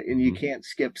level and you can't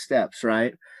skip steps.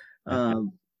 Right.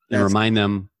 And remind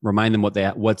them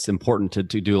what's important to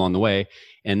do along the way.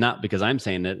 And not because I'm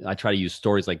saying it, I try to use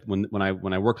stories like when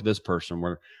I work with this person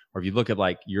or if you look at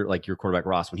your quarterback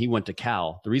Ross, when he went to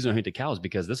Cal, the reason he went to Cal is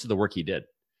because this is the work he did.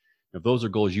 If those are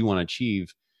goals you want to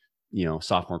achieve,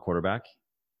 sophomore quarterback,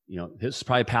 this is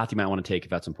probably a path you might want to take if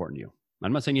that's important to you.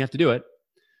 I'm not saying you have to do it,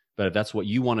 but if that's what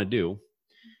you want to do.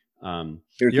 The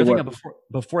other thing,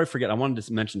 before I forget, I wanted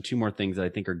to mention two more things that I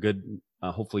think are good,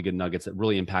 hopefully good nuggets that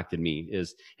really impacted me.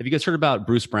 Have you guys heard about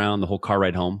Bruce Brown, the whole car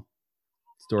ride home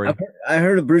story? I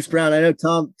heard of Bruce Brown. I know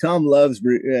Tom loves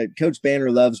Coach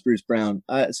Banner loves Bruce Brown.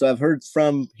 So I've heard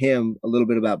from him a little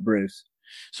bit about Bruce.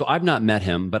 So I've not met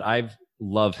him, but I've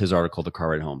loved his article, The Car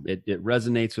Ride Home. It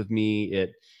resonates with me.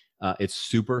 It's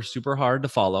super, super hard to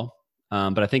follow.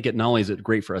 But I think it not only is it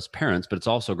great for us parents, but it's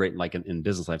also great like in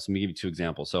business life. So let me give you 2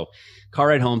 examples. So Car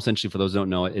Ride Home, essentially, for those who don't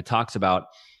know it, it talks about,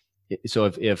 so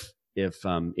if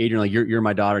Adrian, like you're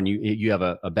my daughter and you have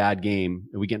a bad game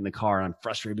and we get in the car and I'm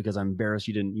frustrated because I'm embarrassed.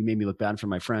 You made me look bad for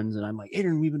my friends. And I'm like,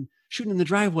 Adrian, we've been shooting in the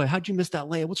driveway. How'd you miss that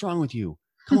layup? What's wrong with you?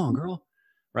 Come on, girl.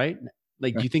 Right?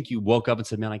 Like, do you think you woke up and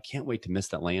said, man, I can't wait to miss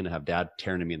that lay-in and have dad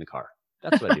tearing at me in the car?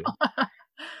 That's what I do.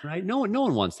 Right? No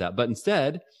one wants that. But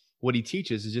instead, what he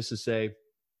teaches is just to say,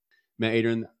 man,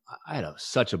 Adrian, I had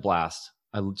such a blast.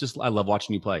 I love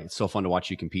watching you play. It's so fun to watch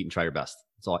you compete and try your best.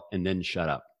 That's all. And then shut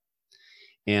up.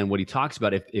 And what he talks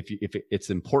about, if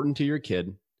it's important to your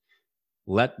kid,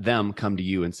 let them come to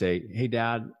you and say, hey,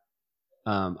 Dad,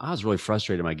 I was really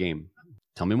frustrated in my game.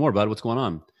 Tell me more, bud. What's going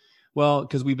on? Well,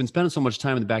 because we've been spending so much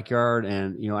time in the backyard,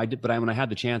 and I did. But when I had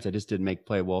the chance, I just didn't make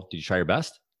play. Well, did you try your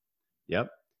best? Yep.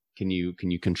 Can you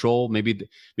control? Maybe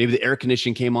the air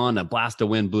conditioning came on, a blast of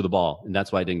wind blew the ball, and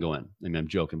that's why I didn't go in. I mean, I'm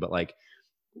joking, but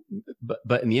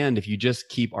in the end, if you just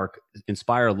keep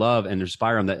inspire love and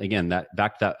inspire them, that again, that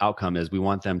back to that outcome is we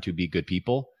want them to be good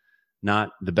people,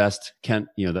 not the best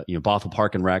Bothell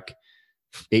Park and Rec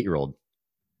 8-year-old,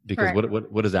 because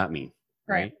what does that mean?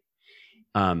 Right.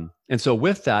 And so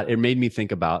with that, it made me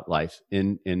think about life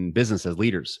in business as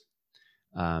leaders.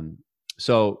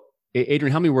 So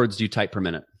Adrian, how many words do you type per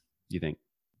minute, do you think?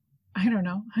 I don't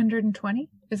know. 120?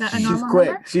 Is that a normal She's quick.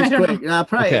 number? She's quick.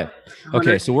 Probably.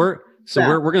 Okay. So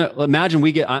we're going to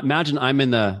imagine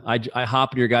I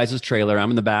hop in your guys' trailer. I'm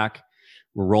in the back.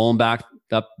 We're rolling back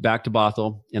to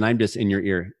Bothell, and I'm just in your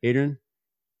ear. Adrian,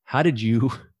 how did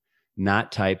you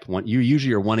not type one? You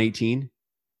usually are 118.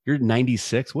 You're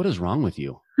 96. What is wrong with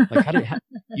you? Like,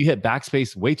 you hit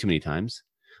backspace way too many times?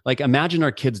 Like, imagine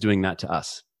our kids doing that to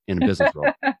us in a business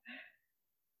world.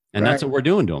 And that's what we're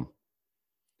doing to them.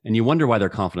 And you wonder why their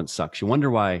confidence sucks. You wonder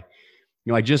why,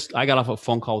 I got off a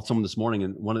phone call with someone this morning,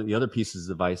 and one of the other pieces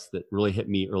of advice that really hit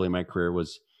me early in my career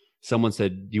was someone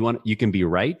said, you can be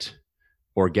right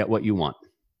or get what you want.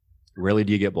 Rarely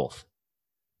do you get both.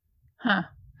 Huh.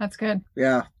 That's good.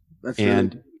 Yeah.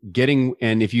 And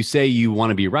if you say you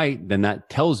want to be right, then that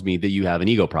tells me that you have an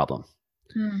ego problem.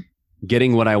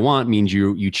 Getting what I want means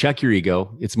you check your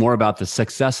ego. It's more about the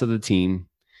success of the team.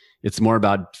 It's more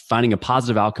about finding a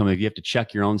positive outcome. If you have to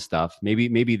check your own stuff, maybe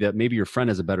your friend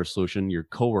has a better solution. Your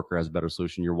coworker has a better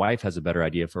solution. Your wife has a better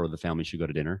idea for where the family should go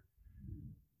to dinner.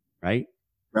 Right.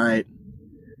 Right.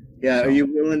 Yeah. So,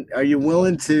 are you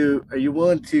willing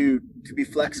to be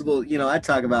flexible? I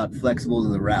talk about flexible to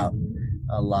the route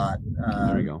a lot.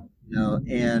 There we go.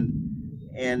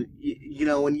 And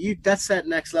when that's that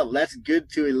next level, that's good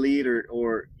to elite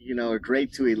or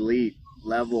great to elite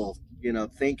level,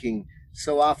 thinking.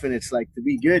 So often it's like, to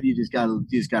be good, you just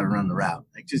gotta run the route.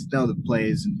 Like, just know the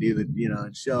plays and do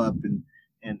and show up and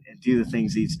do the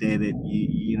things each day that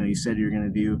you said you're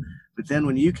going to do. But then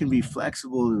when you can be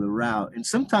flexible to the route, and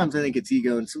sometimes I think it's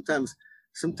ego, and sometimes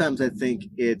I think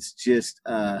it's just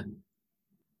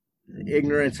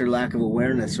ignorance or lack of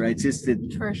awareness, right? Just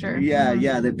that, for sure.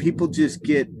 Yeah, that people just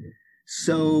get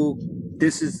so.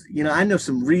 This is, I know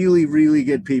some really, really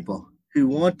good people who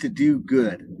want to do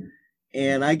good.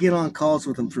 And I get on calls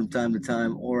with them from time to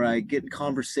time, or I get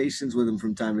conversations with them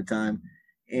from time to time.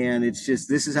 And it's just,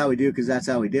 this is how we do it because that's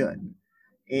how we do it.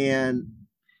 And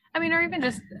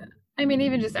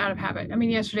even just out of habit.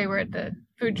 Yesterday we're at the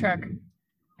food truck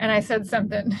and I said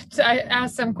something. I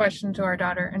asked some question to our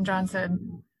daughter, and John said,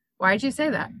 "Why'd you say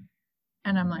that?"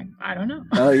 And I'm like, I don't know.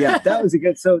 Oh yeah, that was a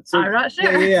good. So I'm not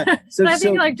sure. Yeah. So I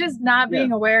think just not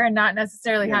being aware and not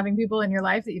necessarily having people in your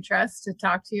life that you trust to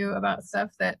talk to you about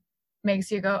stuff that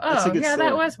makes you go, oh yeah,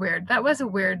 that was weird. That was a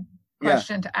weird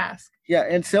question to ask. Yeah,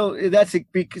 and so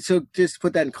so just to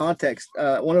put that in context,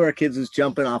 one of our kids was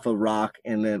jumping off a rock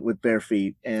and then with bare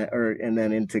feet and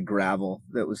then into gravel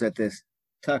that was at this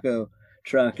taco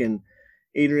truck, and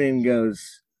Adrian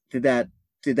goes, Did that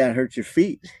hurt your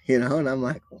feet? And I'm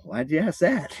like, why'd you ask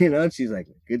that? And she's like,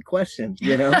 good question.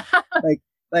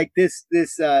 like this,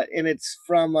 and it's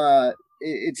from,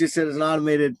 it just is an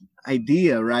automated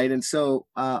idea. Right. And so,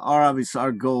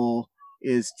 our goal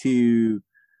is to,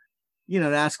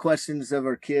 to ask questions of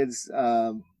our kids.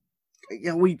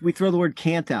 We throw the word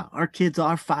can't out. Our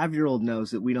 5-year-old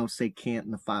knows that we don't say can't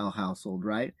in the File household.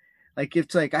 Right. Like,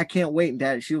 it's like, I can't wait. And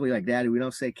Daddy, she'll be like, Daddy, we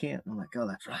don't say can't. I'm like, oh,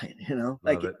 that's right.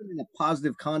 Like, in a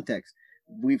positive context,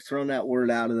 we've thrown that word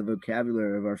out of the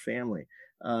vocabulary of our family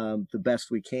the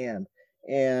best we can.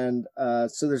 And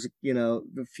so there's, a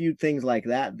few things like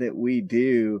that we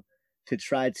do to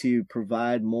try to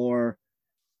provide more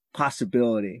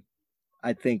possibility,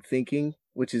 I think, thinking,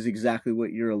 which is exactly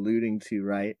what you're alluding to,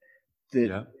 right?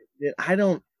 That I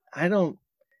don't, I don't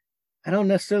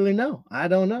necessarily know. I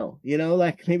don't know.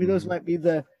 Like maybe those might be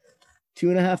the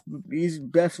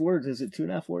 2.5 best words. Is it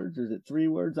 2.5 words? Is it 3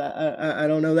 words? I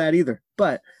don't know that either.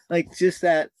 But like just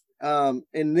that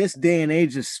in this day and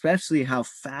age, especially how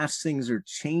fast things are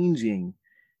changing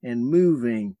and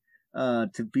moving,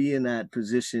 to be in that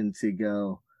position to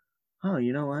go, oh,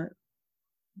 you know what?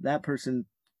 That person,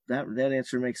 that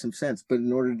answer makes some sense. But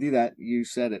in order to do that, you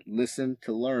said it, listen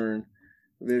to learn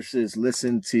versus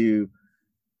listen to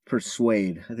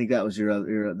persuade. I think that was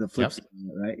the flip side,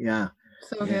 right? Yeah.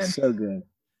 So good. So good.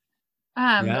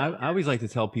 I always like to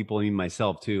tell people, even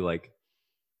myself too, like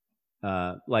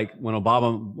when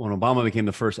Obama became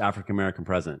the first African American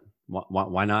president,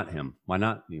 why not him? Why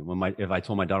not? If I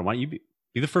told my daughter, why don't you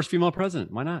be the first female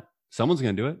president? Why not? Someone's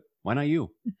going to do it. Why not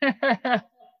you?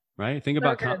 Right? Think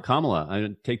about Kamala. I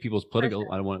don't take people's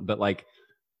political. I don't want, but like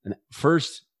an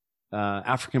first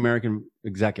African American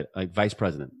executive, like vice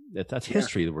president. That's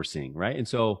history that we're seeing, right? And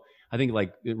so I think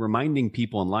like reminding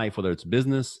people in life, whether it's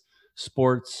business,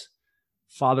 sports,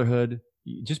 fatherhood,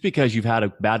 just because you've had a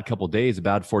bad couple of days, a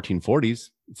bad 1440s,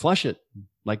 flush it.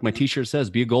 Like my t-shirt says,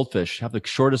 be a goldfish, have the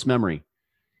shortest memory,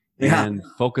 and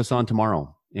focus on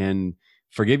tomorrow and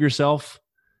forgive yourself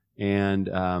and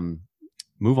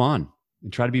move on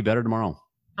and try to be better tomorrow.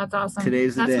 That's awesome.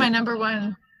 That's my number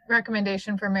one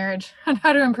recommendation for marriage on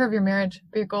how to improve your marriage.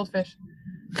 Be a goldfish.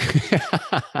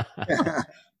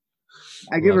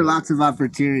 I give her lots of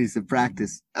opportunities to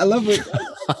practice. I love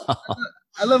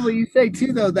what you say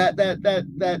too, though,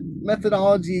 that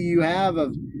methodology you have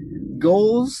of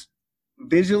goals,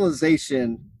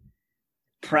 visualization,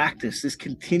 practice, this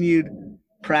continued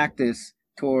practice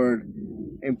toward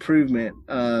improvement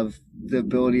of the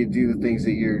ability to do the things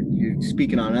that you're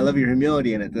speaking on. I love your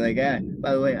humility in it. They're like,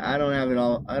 by the way, I don't have it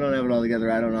all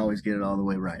together. I don't always get it all the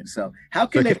way right. So how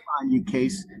can they find you,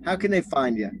 Case? How can they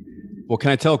find you? Well,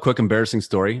 can I tell a quick embarrassing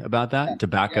story about that to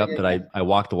back up that I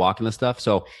walk the walk and this stuff?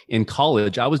 So in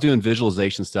college, I was doing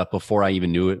visualization stuff before I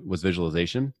even knew it was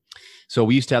visualization. So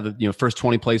we used to have the first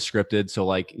 20 plays scripted. So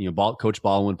like Coach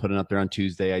Baldwin would put it up there on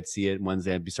Tuesday. I'd see it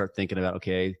Wednesday. I'd start thinking about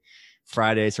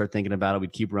Friday, start thinking about it.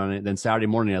 We'd keep running it. Then Saturday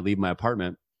morning, I'd leave my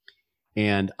apartment,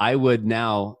 and I would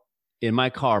now in my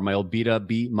car, my old beat up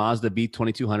Mazda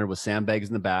B2200 with sandbags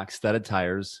in the back, studded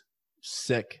tires,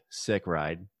 sick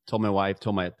ride. Told my wife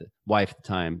at the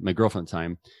time, my girlfriend at the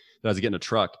time, that I was getting a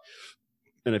truck.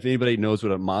 And if anybody knows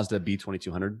what a Mazda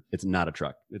B2200, it's not a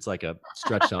truck. It's like a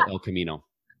stretched out El Camino.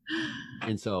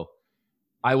 And so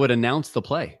I would announce the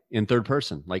play in third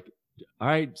person. Like, all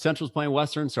right, Central's playing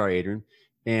Western. Sorry, Adrian.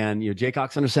 And,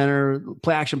 Jaycox under center,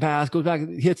 play action pass, goes back,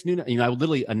 hits new. I would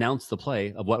literally announce the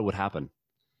play of what would happen.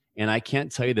 And I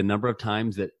can't tell you the number of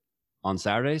times that on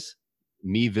Saturdays,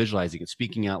 me visualizing it,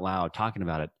 speaking out loud, talking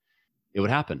about it, it would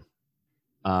happen.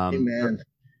 Amen.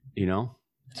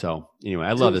 So anyway,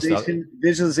 I love this stuff.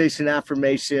 Visualization,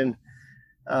 affirmation,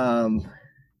 and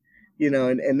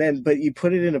then, but you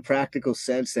put it in a practical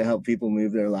sense to help people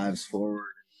move their lives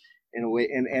forward in a way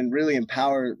and really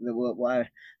empower why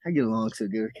I get along so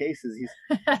good with Cases.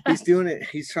 He's doing it.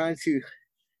 He's trying to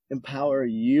empower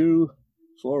you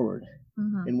forward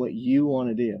in what you want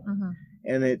to do.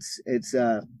 And it's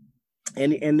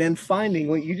and then finding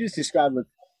what you just described with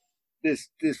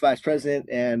this vice president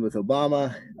and with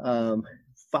Obama,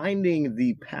 finding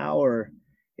the power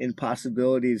in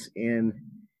possibilities in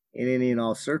any and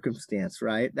all circumstance,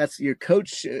 right? That's your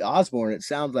coach Osborne. It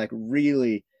sounds like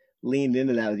really leaned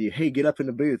into that with you. Hey, get up in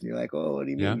the booth. And you're like, oh, what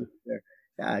do you mean?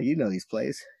 Yeah, you know these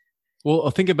plays.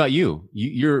 Well, think about you.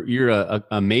 You're a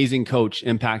amazing coach,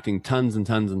 impacting tons and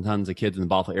tons and tons of kids in the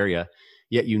Bothell area.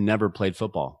 Yet you never played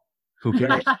football. Who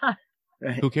cares?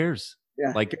 Right. Who cares?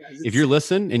 Yeah. Like if you're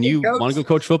listening and you want to go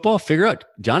coach football, figure out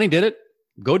Johnny did it.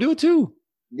 Go do it too.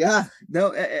 Yeah,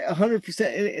 no,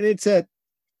 100%. And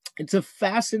it's a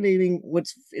fascinating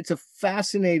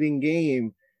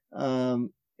game.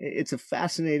 It's a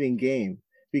fascinating game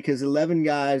because 11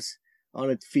 guys on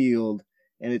a field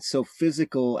and it's so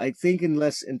physical. I think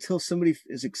until somebody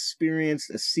has experienced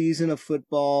a season of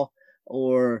football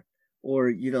or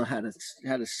had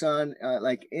a son,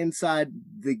 like inside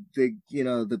the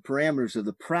parameters of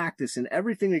the practice and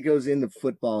everything that goes into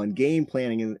football and game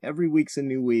planning, and every week's a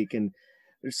new week. And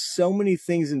there's so many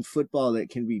things in football that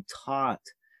can be taught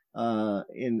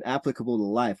in applicable to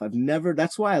life.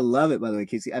 That's why I love it, by the way,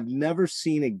 Casey. I've never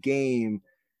seen a game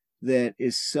that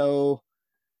is so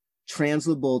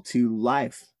translatable to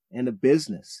life and a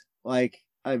business. Like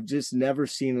I've just never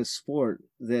seen a sport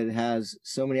that has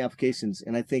so many applications.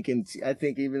 And I think even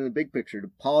in the big picture to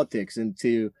politics and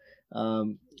to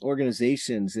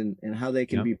organizations and how they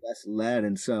can be best led.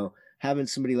 And so having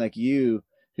somebody like you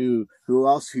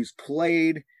who's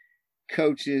played,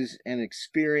 coaches, and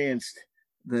experienced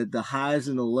the highs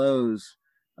and the lows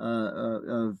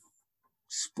of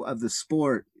the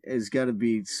sport is got to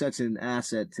be such an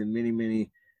asset to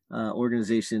many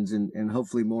organizations and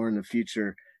hopefully more in the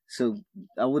future. So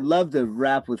I would love to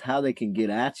wrap with how they can get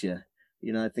at you.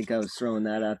 I think I was throwing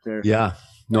that out there. Yeah,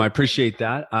 no, I appreciate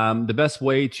that. The best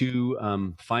way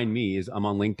to find me is I'm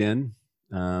on LinkedIn,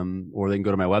 or they can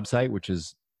go to my website, which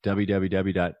is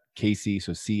www.casey,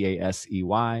 so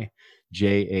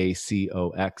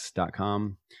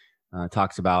CASEYJACOX.com.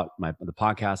 Talks about the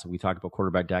podcast. We talked about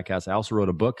Quarterback Dadcast. I also wrote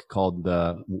a book called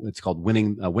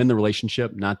Win the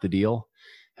Relationship, Not the Deal.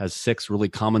 Has 6 really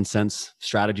common sense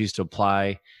strategies to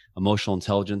apply emotional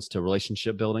intelligence to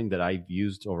relationship building that I've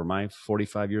used over my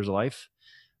 45 years of life.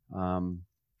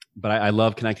 But I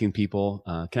love connecting people.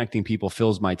 Connecting people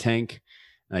fills my tank.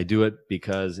 And I do it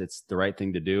because it's the right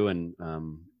thing to do. And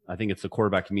I think it's the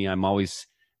quarterback in me. I'm always,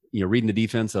 reading the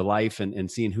defense of life and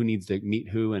seeing who needs to meet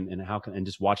who and how can, and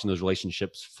just watching those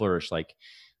relationships flourish. Like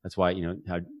that's why,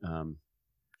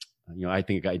 I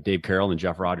think Dave Carroll and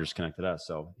Jeff Rogers connected us.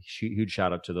 So huge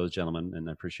shout out to those gentlemen, and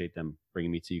I appreciate them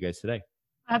bringing me to you guys today.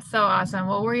 That's so awesome.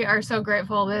 Well, we are so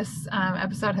grateful. This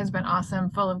episode has been awesome,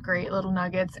 full of great little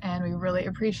nuggets, and we really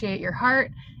appreciate your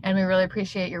heart, and we really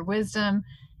appreciate your wisdom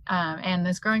and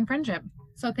this growing friendship.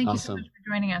 So thank you so much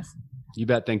for joining us. You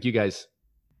bet. Thank you guys.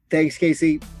 Thanks,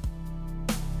 Casey.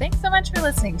 Thanks so much for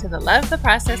listening to the Love the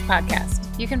Process podcast.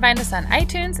 You can find us on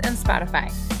iTunes and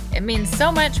Spotify. It means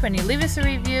so much when you leave us a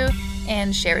review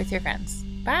and share with your friends.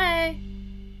 Bye.